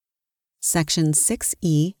Section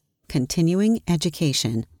 6E, Continuing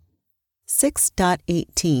Education.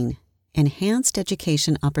 6.18, Enhanced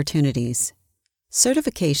Education Opportunities.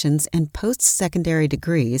 Certifications and post-secondary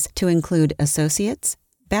degrees to include associates,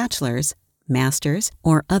 bachelor's, master's,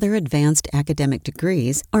 or other advanced academic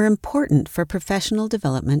degrees are important for professional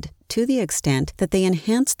development to the extent that they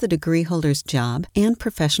enhance the degree holder's job and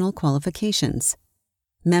professional qualifications.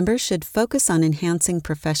 Members should focus on enhancing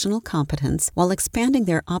professional competence while expanding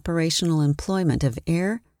their operational employment of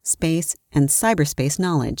air, space, and cyberspace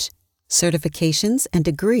knowledge. Certifications and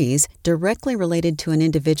degrees directly related to an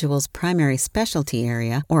individual's primary specialty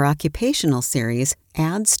area or occupational series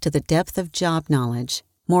adds to the depth of job knowledge.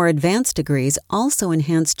 More advanced degrees also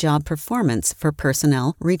enhance job performance for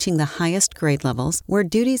personnel reaching the highest grade levels where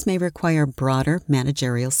duties may require broader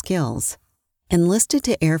managerial skills. Enlisted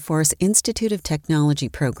to Air Force Institute of Technology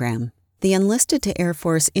program. The Enlisted to Air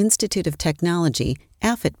Force Institute of Technology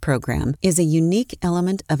 (AFIT) program is a unique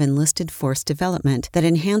element of enlisted force development that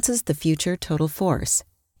enhances the future total force.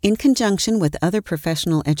 In conjunction with other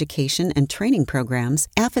professional education and training programs,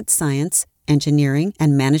 AFIT science, engineering,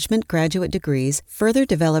 and management graduate degrees further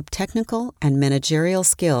develop technical and managerial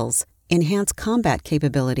skills, enhance combat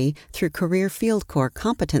capability through career field corps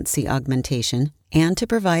competency augmentation, and to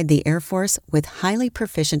provide the Air Force with highly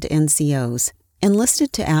proficient NCOs.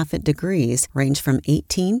 Enlisted to AFIT degrees range from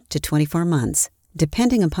 18 to 24 months,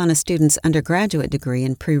 depending upon a student's undergraduate degree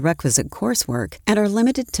and prerequisite coursework, and are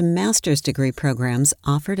limited to master's degree programs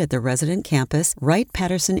offered at the resident campus,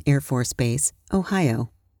 Wright-Patterson Air Force Base, Ohio.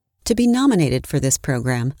 To be nominated for this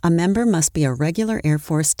program, a member must be a regular Air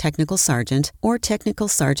Force Technical Sergeant or Technical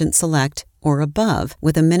Sergeant Select or above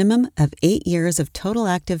with a minimum of 8 years of total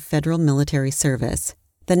active federal military service.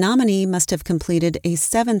 The nominee must have completed a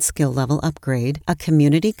 7th skill level upgrade, a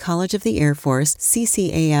Community College of the Air Force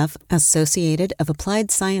CCAF Associated of Applied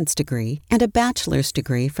Science degree, and a bachelor's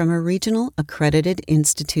degree from a regional accredited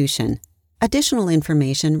institution. Additional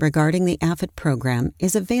information regarding the AFIT program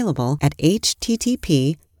is available at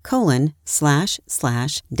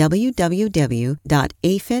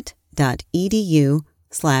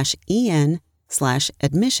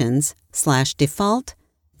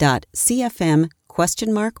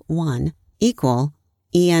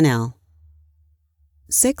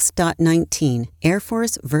 6.19 Air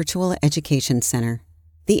Force Virtual Education Center.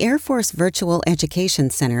 The Air Force Virtual Education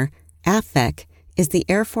Center, AFVEC, is the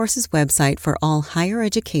Air Force's website for all higher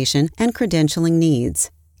education and credentialing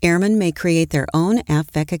needs. Airmen may create their own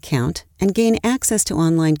AFVEC account and gain access to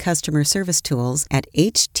online customer service tools at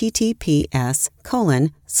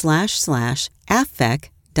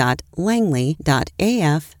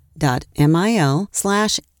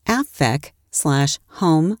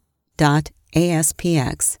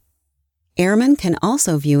Airmen can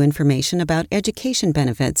also view information about education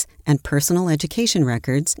benefits and personal education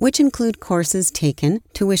records, which include courses taken,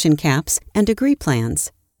 tuition caps, and degree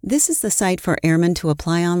plans. This is the site for airmen to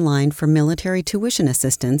apply online for military tuition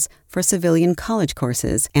assistance for civilian college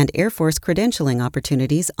courses and Air Force credentialing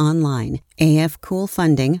opportunities online. AF Cool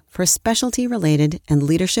funding for specialty-related and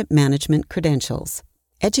leadership management credentials.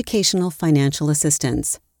 Educational financial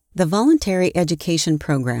assistance. The Voluntary Education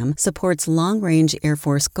Program supports long-range Air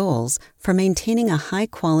Force goals for maintaining a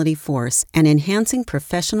high-quality force and enhancing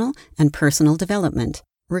professional and personal development,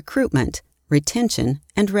 recruitment, retention,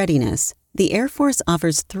 and readiness. The Air Force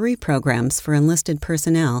offers 3 programs for enlisted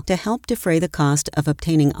personnel to help defray the cost of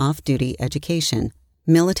obtaining off-duty education: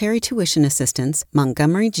 Military Tuition Assistance,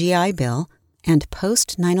 Montgomery GI Bill, and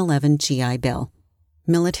Post-9/11 GI Bill.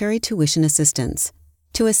 Military Tuition Assistance.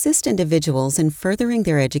 To assist individuals in furthering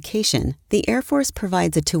their education, the Air Force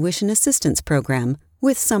provides a tuition assistance program,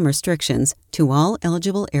 with some restrictions, to all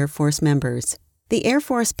eligible Air Force members. The Air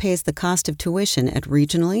Force pays the cost of tuition at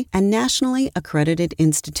regionally and nationally accredited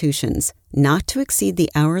institutions, not to exceed the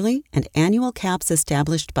hourly and annual caps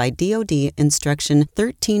established by DoD Instruction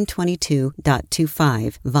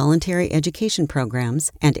 1322.25 Voluntary Education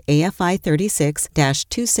Programs and AFI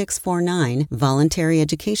 36-2649 Voluntary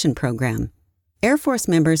Education Program. Air Force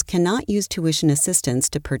members cannot use tuition assistance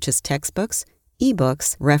to purchase textbooks,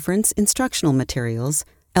 e-books, reference instructional materials,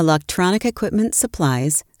 electronic equipment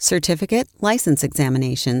supplies, certificate license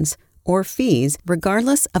examinations, or fees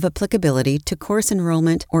regardless of applicability to course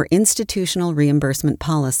enrollment or institutional reimbursement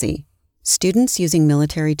policy. Students using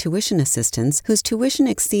military tuition assistance whose tuition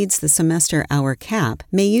exceeds the semester hour cap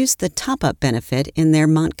may use the top-up benefit in their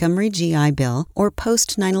Montgomery GI Bill or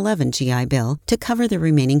Post-9/11 GI Bill to cover the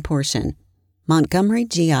remaining portion. Montgomery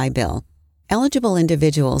GI Bill. Eligible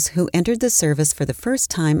individuals who entered the service for the first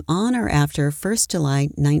time on or after 1 July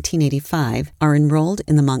 1985 are enrolled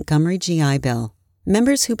in the Montgomery GI Bill.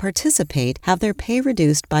 Members who participate have their pay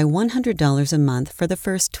reduced by $100 a month for the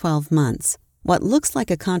first 12 months. What looks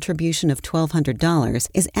like a contribution of $1,200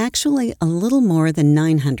 is actually a little more than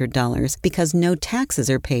 $900 because no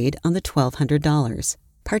taxes are paid on the $1,200.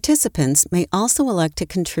 Participants may also elect to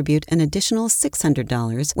contribute an additional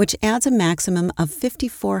 $600, which adds a maximum of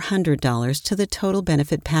 $5,400 to the total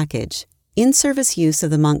benefit package. In-service use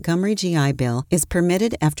of the Montgomery GI Bill is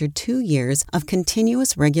permitted after 2 years of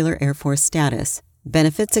continuous regular Air Force status.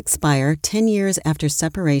 Benefits expire 10 years after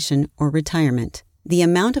separation or retirement. The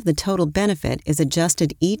amount of the total benefit is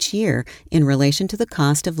adjusted each year in relation to the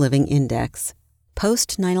cost of living index.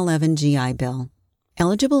 Post 9/11 GI Bill.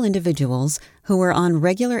 Eligible individuals who were on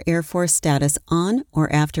regular Air Force status on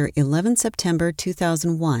or after 11 September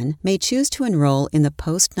 2001 may choose to enroll in the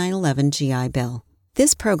Post 9/11 GI Bill.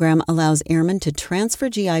 This program allows airmen to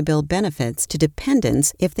transfer GI Bill benefits to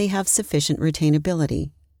dependents if they have sufficient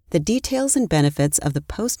retainability. The details and benefits of the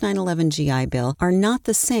Post 9/11 GI Bill are not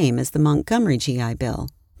the same as the Montgomery GI Bill.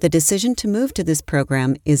 The decision to move to this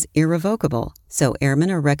program is irrevocable, so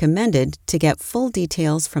airmen are recommended to get full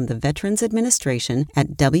details from the Veterans Administration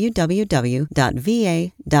at www.va.gov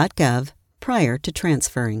prior to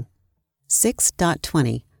transferring.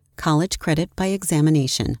 6.20 College Credit by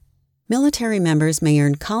Examination. Military members may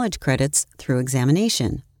earn college credits through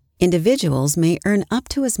examination. Individuals may earn up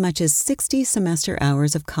to as much as 60 semester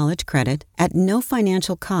hours of college credit at no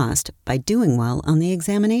financial cost by doing well on the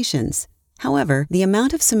examinations. However, the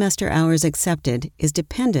amount of semester hours accepted is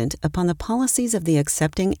dependent upon the policies of the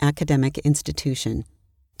accepting academic institution.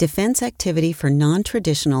 Defense Activity for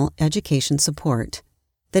Non-Traditional Education Support.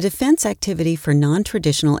 The Defense Activity for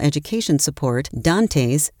Non-Traditional Education Support,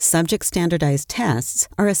 DANTES, Subject Standardized Tests,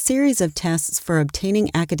 are a series of tests for obtaining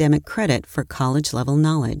academic credit for college-level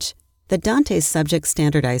knowledge. The DANTES Subject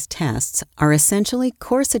Standardized Tests are essentially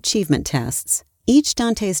course achievement tests. Each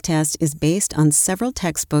DANTES test is based on several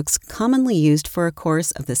textbooks commonly used for a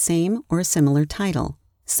course of the same or similar title.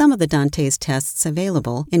 Some of the DANTES tests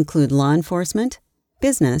available include law enforcement,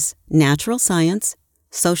 business, natural science,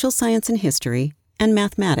 social science and history, and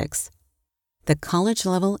mathematics. The College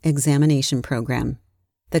Level Examination Program.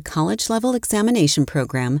 The College Level Examination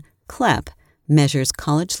Program, CLEP, measures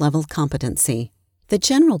college-level competency. The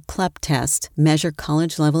general CLEP tests measure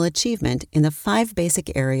college-level achievement in the 5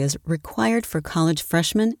 basic areas required for college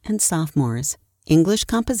freshmen and sophomores: English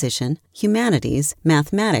composition, humanities,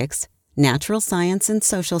 mathematics, natural science and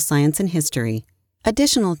social science and history.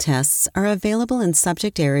 Additional tests are available in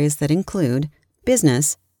subject areas that include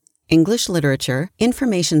business, English literature,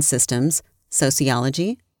 information systems,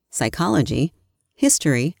 sociology, psychology,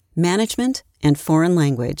 history, management, and foreign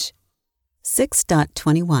language.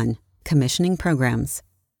 6.21 Commissioning Programs.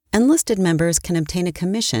 Enlisted members can obtain a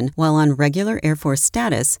commission while on regular Air Force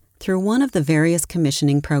status through one of the various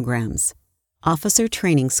commissioning programs. Officer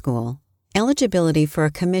Training School. Eligibility for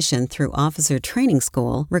a commission through Officer Training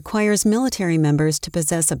School requires military members to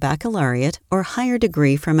possess a baccalaureate or higher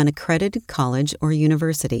degree from an accredited college or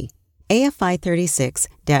university. AFI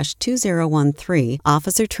 36-2013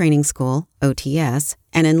 Officer Training School, OTS,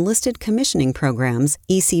 and Enlisted Commissioning Programs,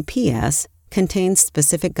 ECPS, contains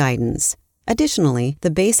specific guidance. Additionally,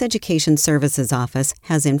 the Base Education Services Office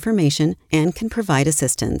has information and can provide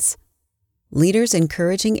assistance. Leaders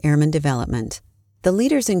Encouraging Airman Development. The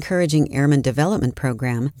Leaders Encouraging Airman Development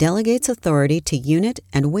Program delegates authority to unit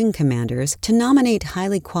and wing commanders to nominate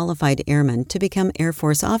highly qualified airmen to become Air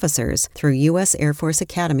Force officers through U.S. Air Force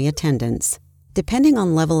Academy attendance. Depending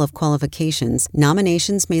on level of qualifications,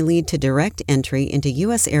 nominations may lead to direct entry into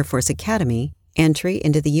U.S. Air Force Academy, entry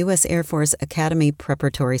into the U.S. Air Force Academy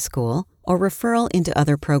Preparatory School, or referral into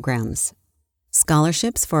other programs.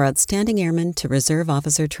 Scholarships for Outstanding Airmen to Reserve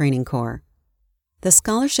Officer Training Corps. The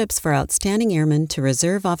Scholarships for Outstanding Airmen to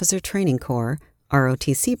Reserve Officer Training Corps,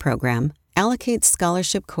 ROTC program, allocates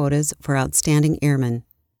scholarship quotas for outstanding airmen.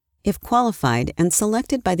 If qualified and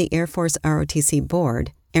selected by the Air Force ROTC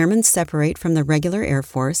Board, airmen separate from the regular Air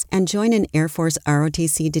Force and join an Air Force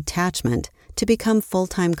ROTC detachment to become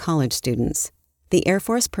full-time college students. The Air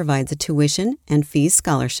Force provides a tuition and fees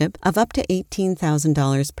scholarship of up to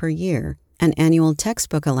 $18,000 per year, an annual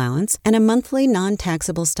textbook allowance, and a monthly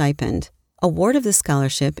non-taxable stipend. Award of the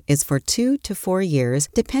scholarship is for 2 to 4 years,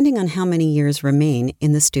 depending on how many years remain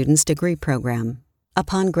in the student's degree program.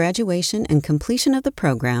 Upon graduation and completion of the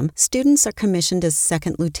program, students are commissioned as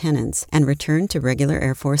second lieutenants and return to regular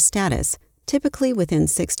Air Force status, typically within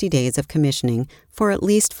 60 days of commissioning, for at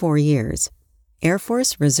least 4 years. Air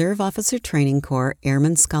Force Reserve Officer Training Corps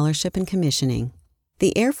Airman Scholarship and Commissioning.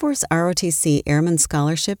 The Air Force ROTC Airman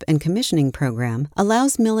Scholarship and Commissioning Program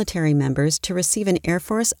allows military members to receive an Air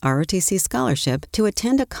Force ROTC scholarship to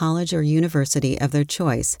attend a college or university of their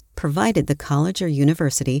choice, provided the college or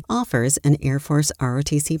university offers an Air Force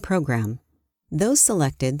ROTC program. Those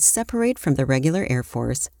selected separate from the regular Air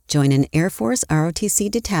Force, join an Air Force ROTC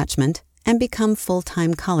detachment, and become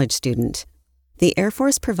full-time college student. The Air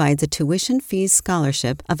Force provides a tuition fees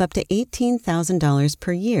scholarship of up to $18,000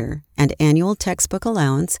 per year, and annual textbook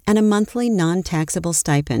allowance and a monthly non-taxable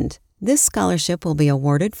stipend. This scholarship will be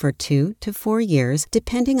awarded for 2 to 4 years,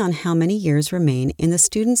 depending on how many years remain in the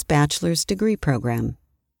student's bachelor's degree program.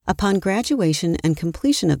 Upon graduation and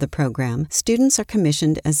completion of the program, students are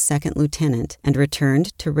commissioned as second lieutenant and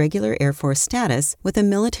returned to regular Air Force status with a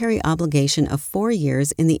military obligation of 4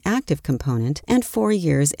 years in the active component and 4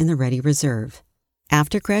 years in the Ready Reserve.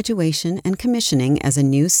 After graduation and commissioning as a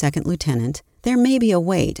new second lieutenant, there may be a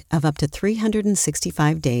wait of up to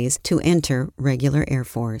 365 days to enter regular Air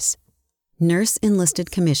Force. Nurse Enlisted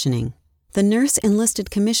Commissioning. The Nurse Enlisted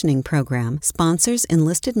Commissioning Program sponsors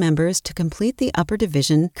enlisted members to complete the upper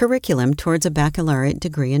division curriculum towards a baccalaureate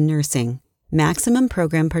degree in nursing. Maximum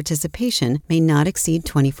program participation may not exceed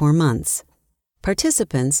 24 months.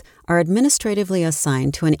 Participants are administratively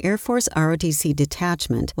assigned to an Air Force ROTC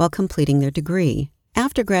detachment while completing their degree.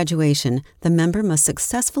 After graduation, the member must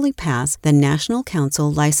successfully pass the National Council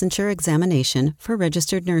Licensure Examination for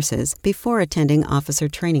registered nurses before attending officer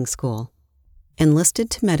training school. Enlisted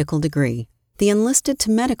to Medical Degree. The Enlisted to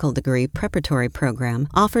Medical Degree Preparatory Program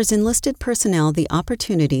offers enlisted personnel the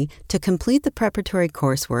opportunity to complete the preparatory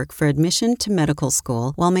coursework for admission to medical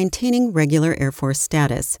school while maintaining regular Air Force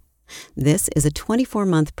status. This is a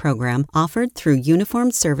 24-month program offered through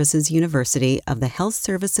Uniformed Services University of the Health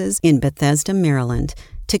Services in Bethesda, Maryland,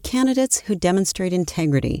 to candidates who demonstrate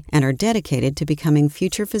integrity and are dedicated to becoming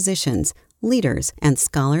future physicians, leaders, and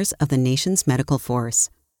scholars of the nation's medical force.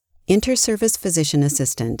 Inter-Service Physician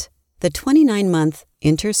Assistant. The 29-month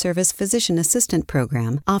Inter-Service Physician Assistant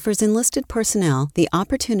Program offers enlisted personnel the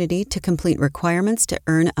opportunity to complete requirements to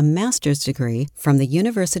earn a master's degree from the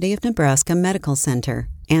University of Nebraska Medical Center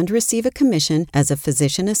and receive a commission as a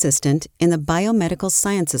physician assistant in the Biomedical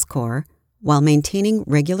Sciences Corps while maintaining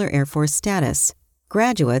regular Air Force status.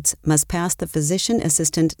 Graduates must pass the Physician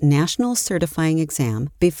Assistant National Certifying Exam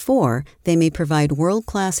before they may provide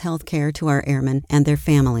world-class health care to our airmen and their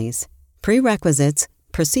families. Prerequisites,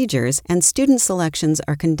 procedures, and student selections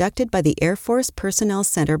are conducted by the Air Force Personnel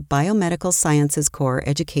Center Biomedical Sciences Corps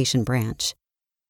Education Branch.